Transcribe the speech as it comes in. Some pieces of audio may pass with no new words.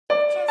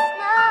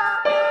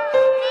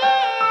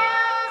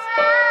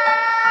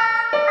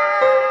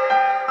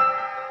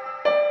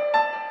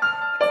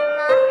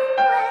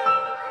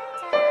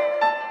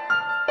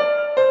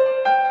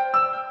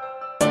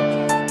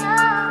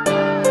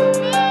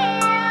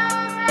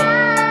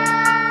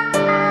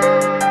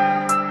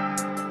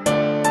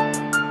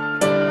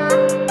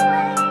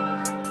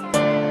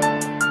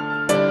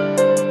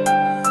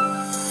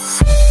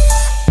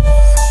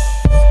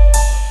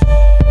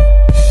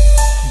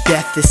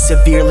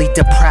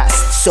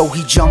stressed, so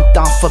he jumped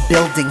off a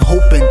building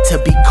hoping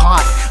to be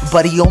caught.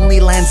 But he only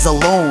lands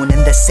alone in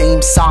the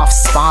same soft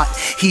spot.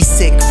 He's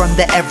sick from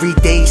the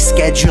everyday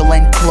schedule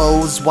and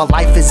clothes, while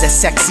life is a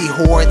sexy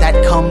whore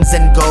that comes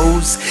and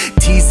goes.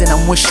 Teasing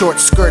him with short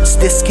skirts,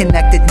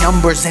 disconnected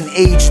numbers, and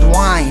aged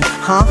wine.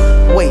 Huh?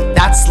 Wait,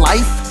 that's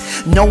life?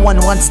 No one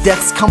wants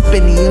death's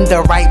company in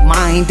their right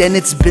mind, and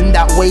it's been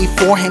that way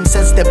for him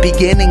since the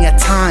beginning of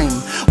time.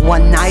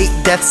 One night,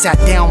 Death sat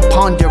down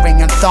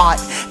pondering and thought,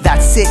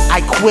 that's it,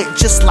 I quit,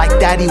 just like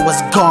that he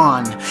was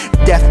gone.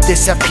 Death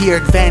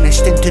disappeared,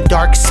 vanished into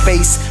dark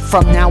space.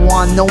 From now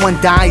on, no one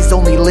dies,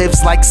 only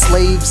lives like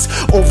slaves.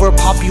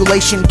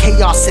 Overpopulation,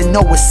 chaos, and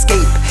no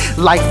escape.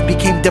 Life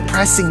became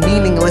depressing,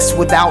 meaningless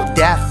without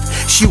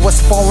death. She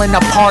was falling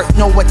apart,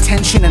 no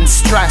attention and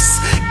stress.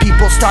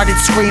 People started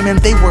screaming,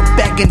 they were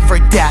begging for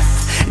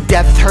death.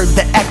 Death heard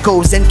the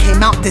echoes and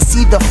came out to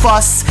see the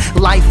fuss.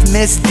 Life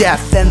missed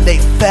death and they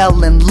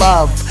fell in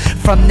love.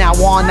 From now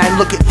on I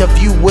look at the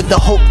view with the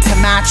hope to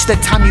match the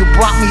time you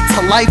brought me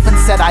to life and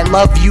said I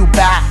love you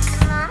back.